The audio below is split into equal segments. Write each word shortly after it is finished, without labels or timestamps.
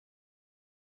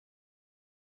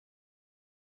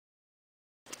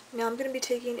Now I'm going to be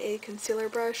taking a concealer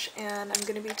brush, and I'm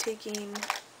going to be taking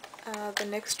the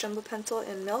NYX Jumbo Pencil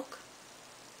in Milk.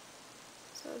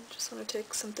 So I just want to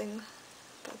take something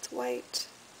that's white.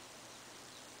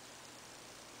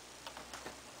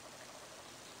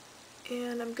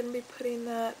 And I'm going to be putting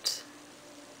that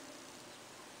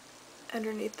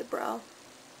underneath the brow.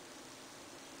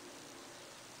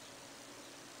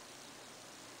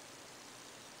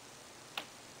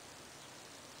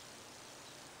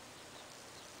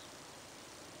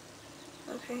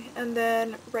 Okay, and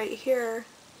then right here,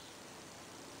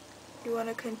 you want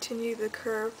to continue the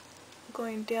curve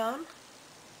going down.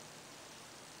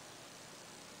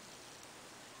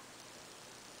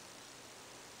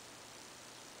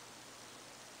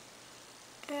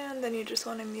 And then you just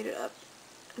want to meet it up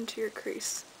into your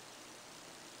crease.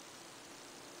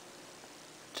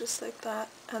 Just like that.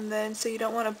 And then, so you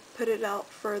don't want to put it out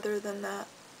further than that.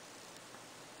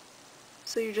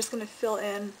 So you're just going to fill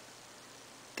in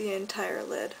the entire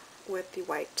lid with the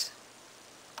white.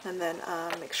 And then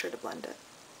make sure to blend it.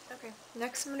 Okay,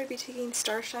 next I'm going to be taking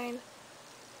Starshine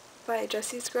by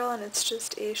Jessie's Girl, and it's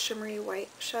just a shimmery white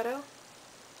shadow.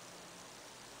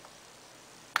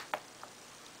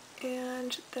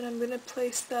 And then I'm going to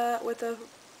place that with a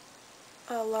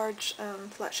large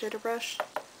flat shader brush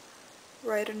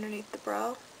right underneath the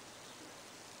brow.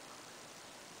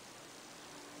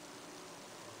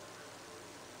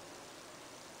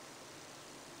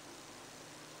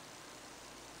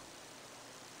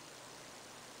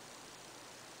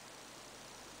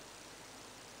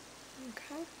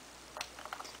 Okay.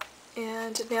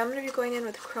 And now I'm going to be going in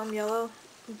with Chrome Yellow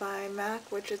by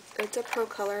MAC, which is, it's a pro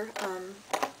color,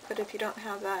 but if you don't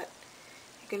have that,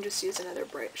 you can just use another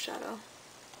bright shadow.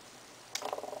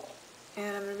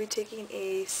 And I'm going to be taking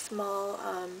a small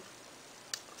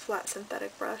flat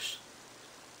synthetic brush,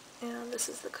 and this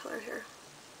is the color here.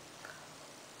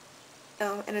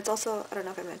 Oh, and it's also, I don't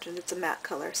know if I mentioned, it's a matte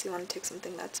color, so you want to take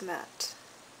something that's matte.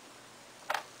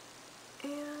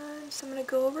 And so I'm going to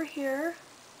go over here,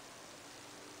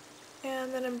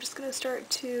 and then I'm just going to start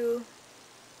to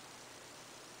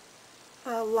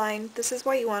line. This is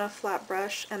why you want a flat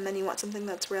brush, and then you want something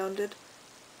that's rounded,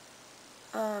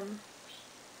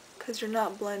 because you're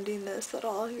not blending this at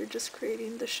all, you're just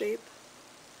creating the shape.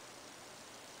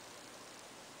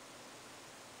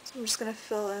 So I'm just going to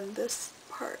fill in this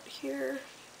part here,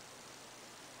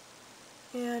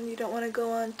 and you don't want to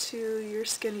go onto your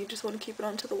skin, you just want to keep it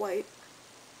onto the white.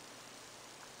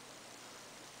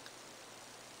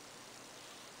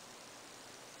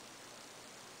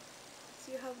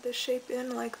 So you have this shape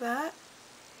in like that.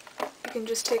 You can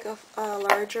just take a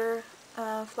larger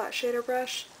flat shader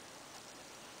brush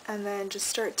and then just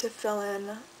start to fill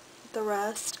in the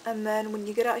rest, and then when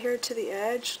you get out here to the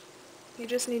edge, you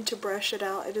just need to brush it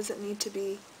out. It doesn't need to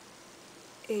be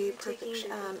a perfect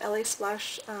shape. LA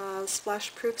Splash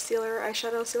Splash Proof Sealer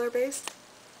Eyeshadow Sealer Base.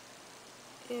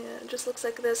 And it just looks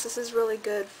like this. This is really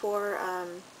good for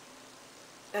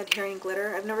adhering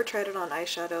glitter. I've never tried it on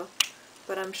eyeshadow,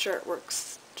 but I'm sure it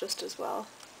works just as well.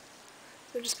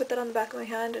 So just put that on the back of my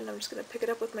hand, and I'm just going to pick it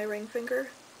up with my ring finger.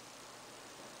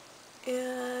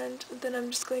 And then I'm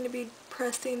just going to be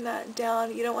pressing that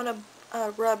down. You don't want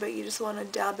to rub it, you just want to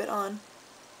dab it on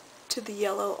to the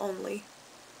yellow only.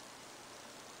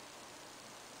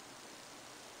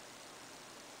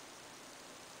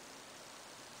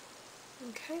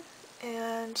 Okay,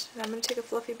 and I'm going to take a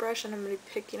fluffy brush, and I'm going to be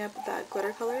picking up that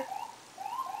glitter color.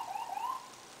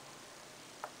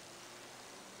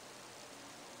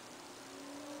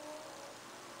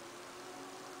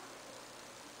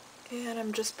 And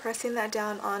I'm just pressing that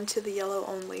down onto the yellow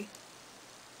only.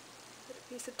 Put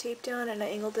a piece of tape down, and I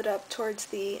angled it up towards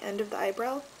the end of the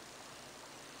eyebrow.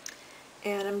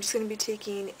 And I'm just going to be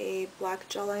taking a black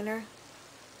gel liner.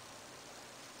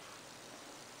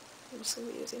 I'm just going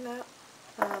to be using that.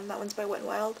 That one's by Wet n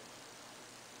Wild.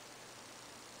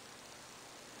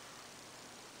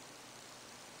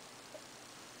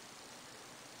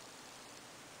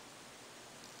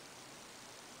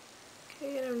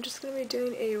 Okay, and I'm just going to be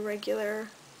doing a regular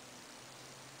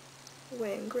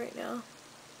wing right now.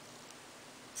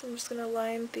 So I'm just going to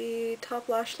line the top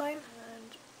lash line,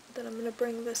 and then I'm going to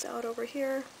bring this out over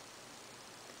here.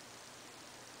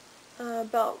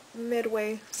 About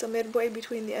midway, so midway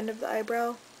between the end of the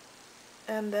eyebrow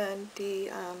and then the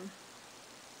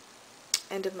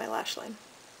end of my lash line.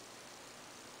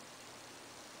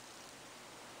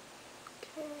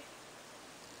 Okay.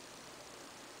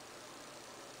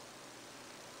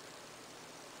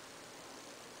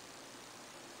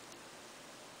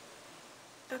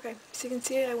 Okay, so you can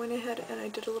see I went ahead and I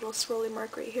did a little swirly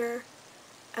mark right here,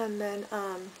 and then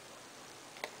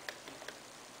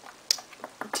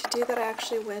do that, I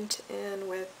actually went in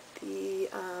with the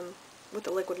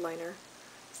liquid liner.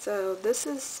 So this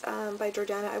is by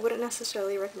Jordana. I wouldn't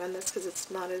necessarily recommend this because it's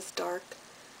not as dark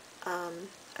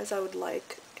as I would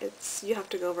like. You have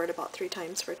to go over it about 3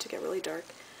 times for it to get really dark.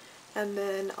 And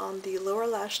then on the lower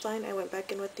lash line, I went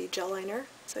back in with the gel liner.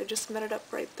 So I just met it up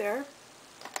right there.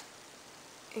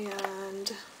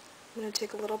 And I'm going to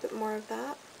take a little bit more of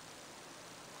that.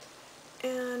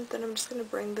 And then I'm just going to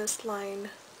bring this line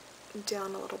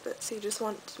down a little bit. So you just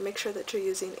want to make sure that you're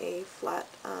using a flat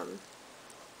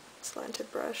slanted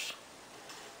brush.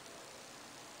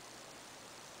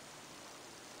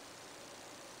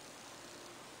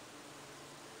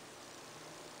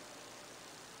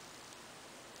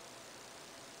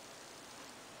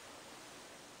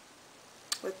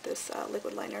 With this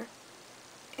liquid liner.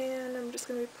 And I'm just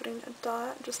going to be putting a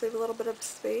dot, just leave a little bit of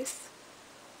space,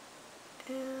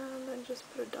 and then just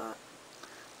put a dot.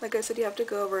 Like I said, you have to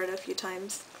go over it a few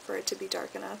times for it to be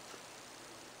dark enough.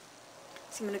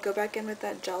 So I'm going to go back in with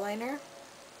that gel liner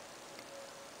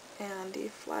and the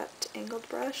flat angled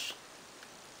brush,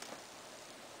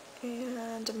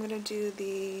 and I'm going to do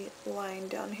the line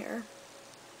down here.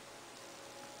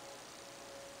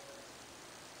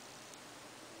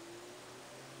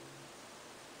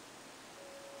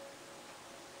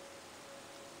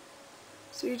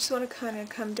 So you just want to kind of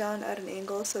come down at an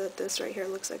angle so that this right here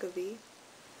looks like a V.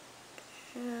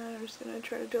 And I'm just going to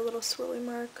try to do a little swirly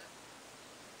mark.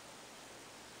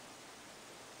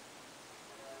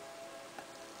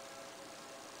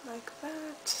 Like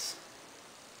that.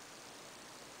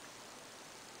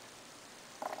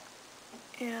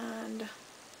 And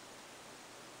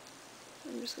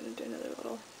I'm just going to do another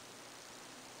little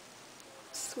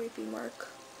sweepy mark.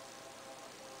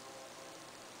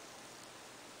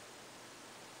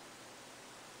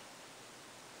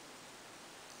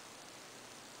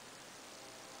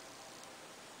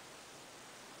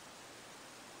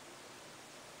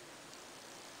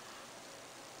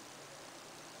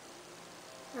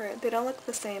 Alright, they don't look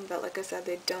the same, but like I said,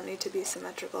 they don't need to be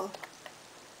symmetrical.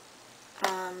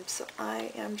 So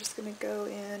I am just going to go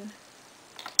in,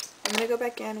 I'm going to go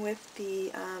back in with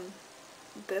the,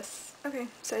 this. Okay,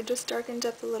 so I just darkened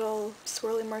up the little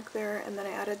swirly mark there, and then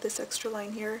I added this extra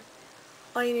line here.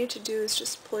 All you need to do is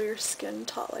just pull your skin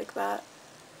taut like that,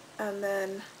 and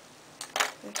then,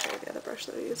 let me show you the other brush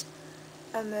that I used,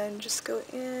 and then just go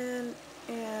in,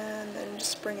 and then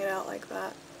just bring it out like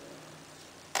that.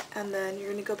 And then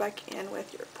you're going to go back in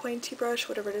with your pointy brush,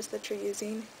 whatever it is that you're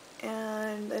using,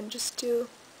 and then just do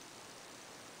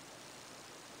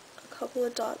a couple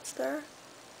of dots there.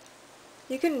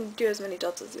 You can do as many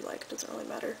dots as you like, it doesn't really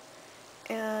matter.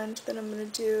 And then I'm going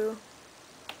to do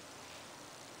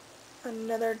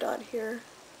another dot here.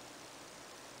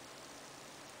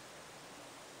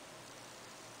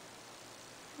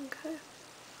 Okay.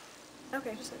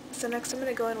 Okay, so next I'm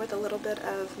going to go in with a little bit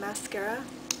of mascara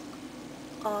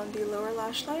on the lower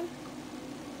lash line.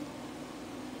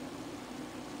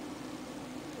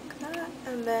 Like that.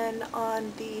 And then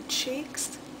on the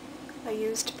cheeks, I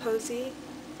used Posy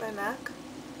by MAC,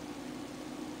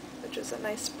 which is a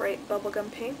nice bright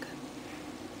bubblegum pink.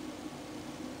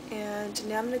 And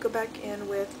now I'm going to go back in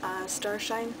with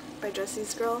Starshine by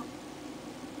Jessie's Girl,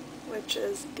 which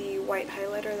is the white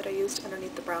highlighter that I used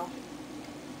underneath the brow.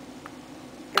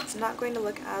 It's not going to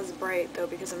look as bright though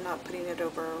because I'm not putting it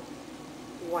over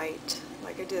white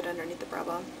like I did underneath the brow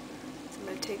bone. So I'm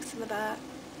going to take some of that,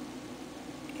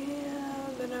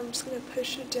 and then I'm just going to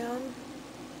push it down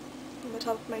on the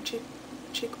top of my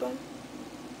cheekbone.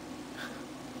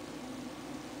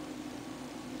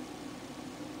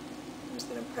 I'm just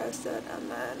going to press it and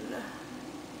then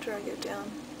drag it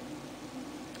down.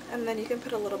 And then you can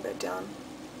put a little bit down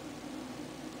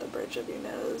the bridge of your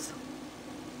nose.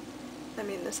 I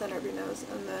mean the center of your nose,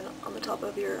 and then on the top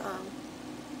of your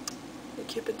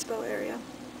Cupid's bow area,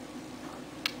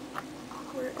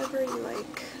 wherever you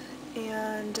like.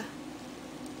 And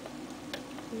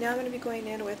now I'm going to be going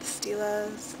in with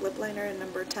Stila's lip liner in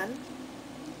number 10,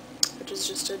 which is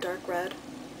just a dark red,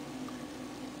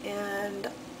 and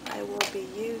I will be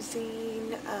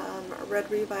using Red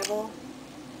Revival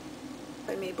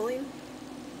by Maybelline,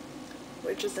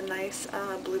 which is a nice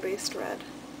blue-based red.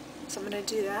 So I'm going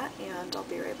to do that, and I'll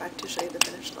be right back to show you the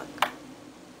finished look.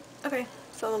 Okay,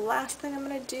 so the last thing I'm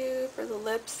going to do for the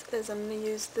lips is I'm going to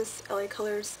use this LA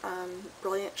Colors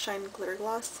Brilliant Shine Glitter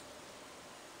Gloss.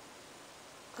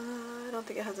 I don't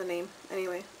think it has a name.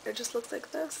 Anyway, it just looks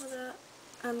like this.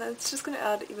 And then it's just going to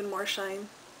add even more shine,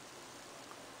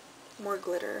 more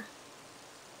glitter.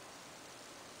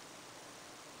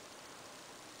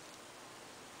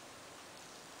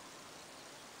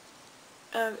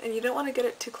 And you don't want to get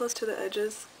it too close to the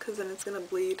edges because then it's going to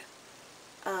bleed.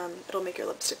 It'll make your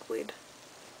lipstick bleed.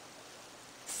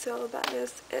 So that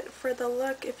is it for the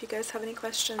look. If you guys have any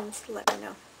questions, let me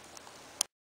know.